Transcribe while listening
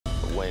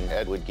When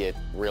Ed would get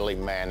really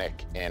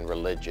manic and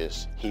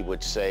religious, he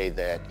would say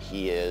that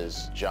he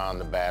is John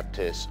the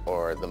Baptist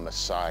or the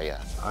Messiah.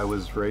 I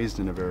was raised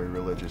in a very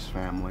religious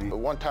family. But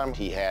one time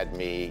he had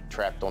me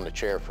trapped on the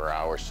chair for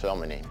hours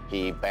filming him.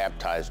 He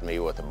baptized me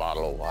with a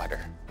bottle of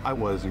water. I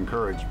was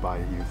encouraged by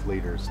youth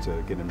leaders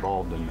to get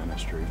involved in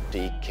ministry.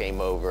 He came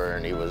over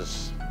and he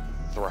was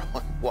throwing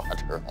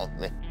water on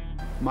me.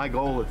 My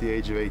goal at the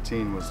age of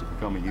 18 was to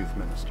become a youth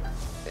minister.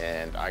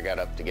 And I got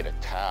up to get a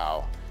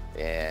towel,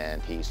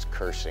 and he's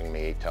cursing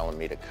me, telling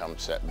me to come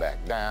sit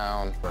back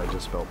down. I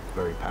just felt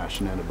very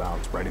passionate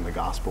about spreading the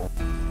gospel.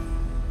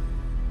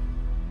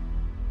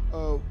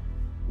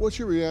 What's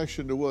your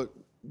reaction to what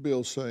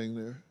Bill's saying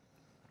there?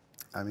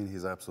 I mean,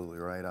 he's absolutely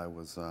right. I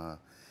was,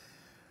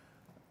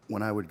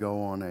 when I would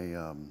go on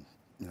a,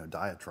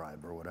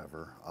 diatribe or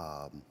whatever,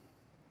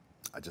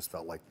 I just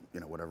felt like,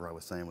 whatever I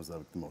was saying was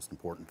the most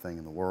important thing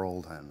in the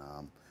world, and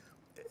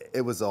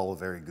it was all a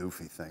very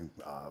goofy thing.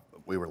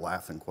 We were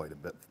laughing quite a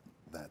bit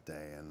that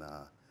day, and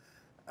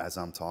as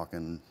I'm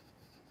talking,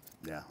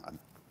 yeah, I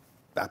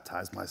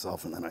baptized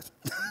myself, and then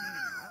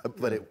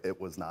but it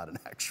was not an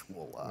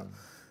actual,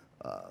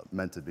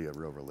 meant to be a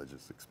real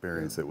religious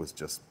experience. It was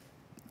just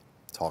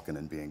talking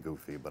and being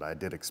goofy, but I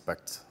did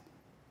expect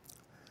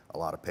a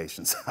lot of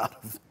patience out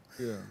of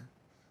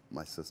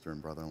my sister and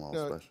brother-in-law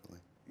especially.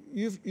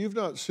 You've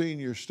not seen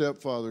your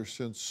stepfather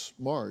since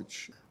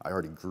March. I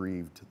already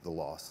grieved the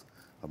loss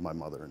of my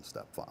mother and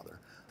stepfather.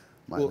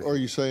 Well, are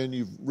you saying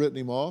you've written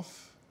him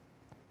off?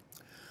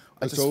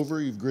 It's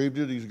over, you've grieved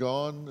it, he's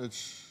gone?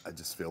 I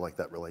just feel like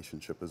that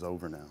relationship is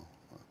over now.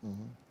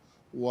 Mm-hmm.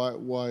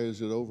 Why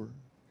is it over?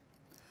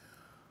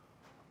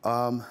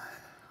 I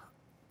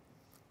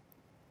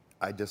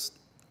just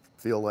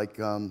feel like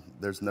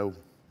there's no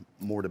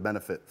more to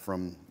benefit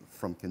from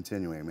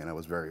continuing. I mean, I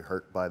was very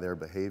hurt by their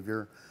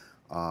behavior,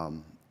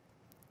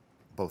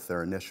 both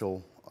their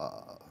initial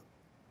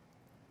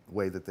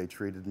way that they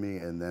treated me,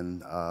 and then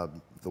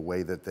the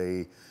way that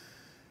they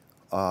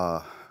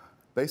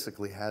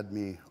basically had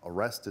me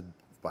arrested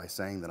by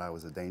saying that I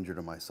was a danger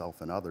to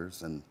myself and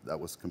others, and that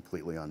was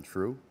completely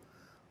untrue.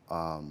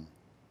 The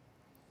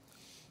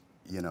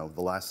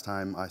last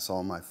time I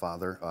saw my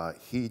father,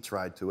 he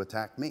tried to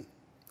attack me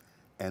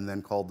and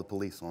then called the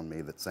police on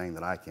me, saying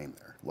that I came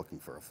there looking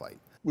for a fight.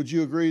 Would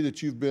you agree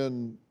that you've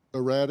been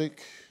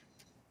erratic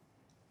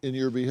in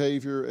your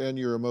behavior and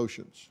your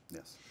emotions?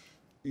 Yes.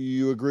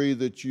 You agree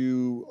that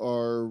you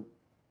are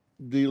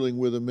dealing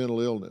with a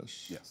mental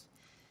illness? Yes.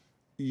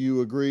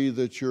 You agree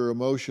that your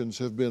emotions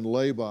have been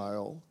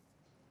labile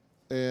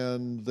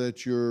and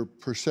that your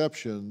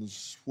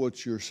perceptions,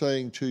 what you're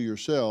saying to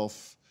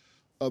yourself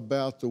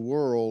about the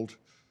world,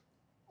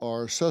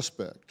 are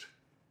suspect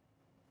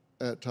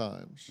at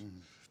times. Mm-hmm.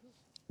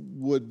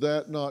 Would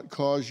that not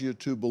cause you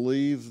to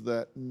believe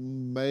that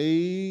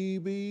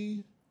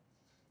maybe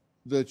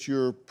that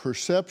your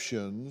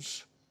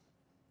perceptions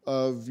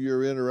of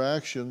your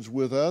interactions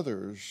with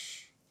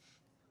others,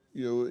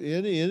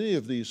 any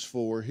of these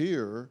four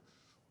here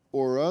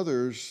or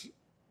others,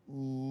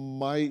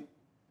 might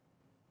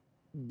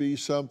be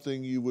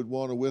something you would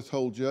want to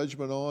withhold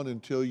judgment on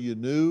until you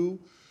knew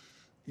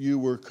you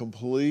were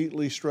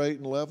completely straight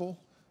and level?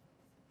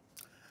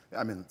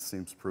 I mean, it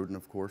seems prudent,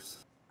 of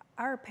course.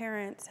 Our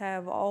parents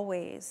have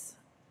always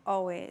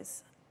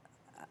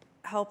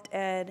helped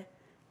Ed,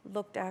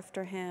 looked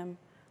after him,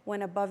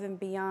 went above and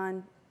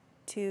beyond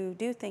to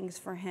do things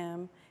for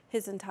him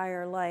his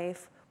entire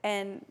life,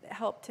 and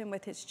helped him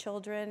with his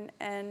children.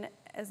 And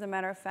as a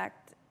matter of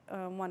fact,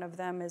 one of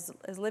them is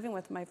living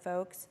with my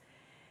folks.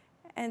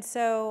 And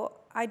so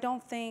I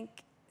don't think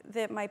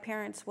that my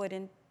parents would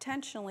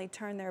intentionally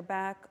turn their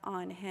back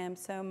on him.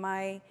 So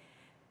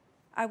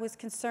I was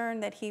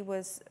concerned that he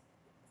was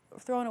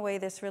throwing away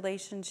this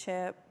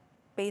relationship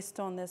based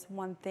on this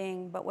one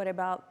thing, but what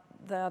about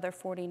the other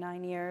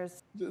 49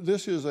 years?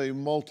 This is a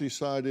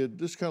multi-sided,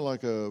 this is kind of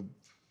like a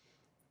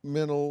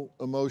mental,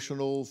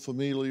 emotional,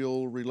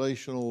 familial,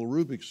 relational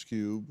Rubik's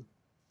Cube.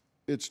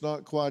 It's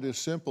not quite as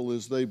simple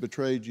as they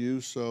betrayed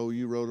you, so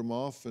you wrote them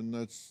off, and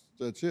that's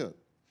it.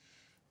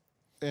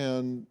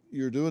 And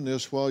you're doing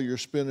this while you're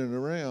spinning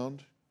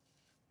around.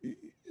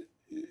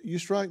 You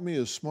strike me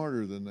as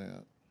smarter than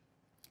that.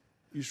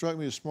 You strike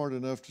me as smart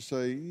enough to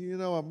say,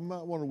 I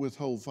might want to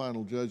withhold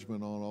final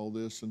judgment on all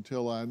this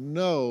until I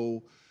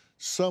know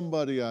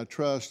somebody I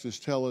trust is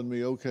telling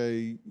me,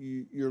 okay,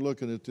 you're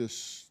looking at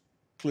this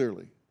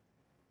clearly.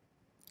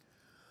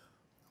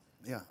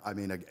 Yeah, I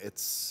mean,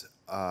 it's,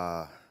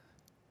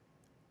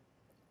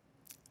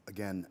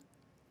 again,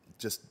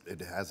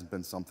 it hasn't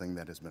been something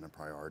that has been a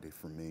priority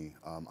for me.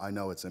 I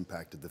know it's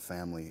impacted the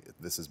family.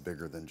 This is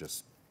bigger than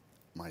just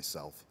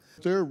myself.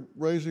 They're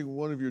raising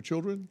one of your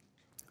children?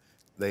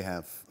 They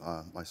have,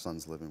 my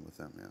son's living with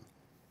them, yeah.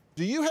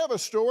 Do you have a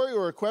story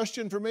or a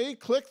question for me?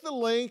 Click the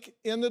link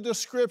in the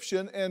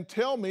description and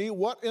tell me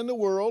what in the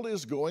world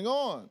is going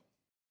on.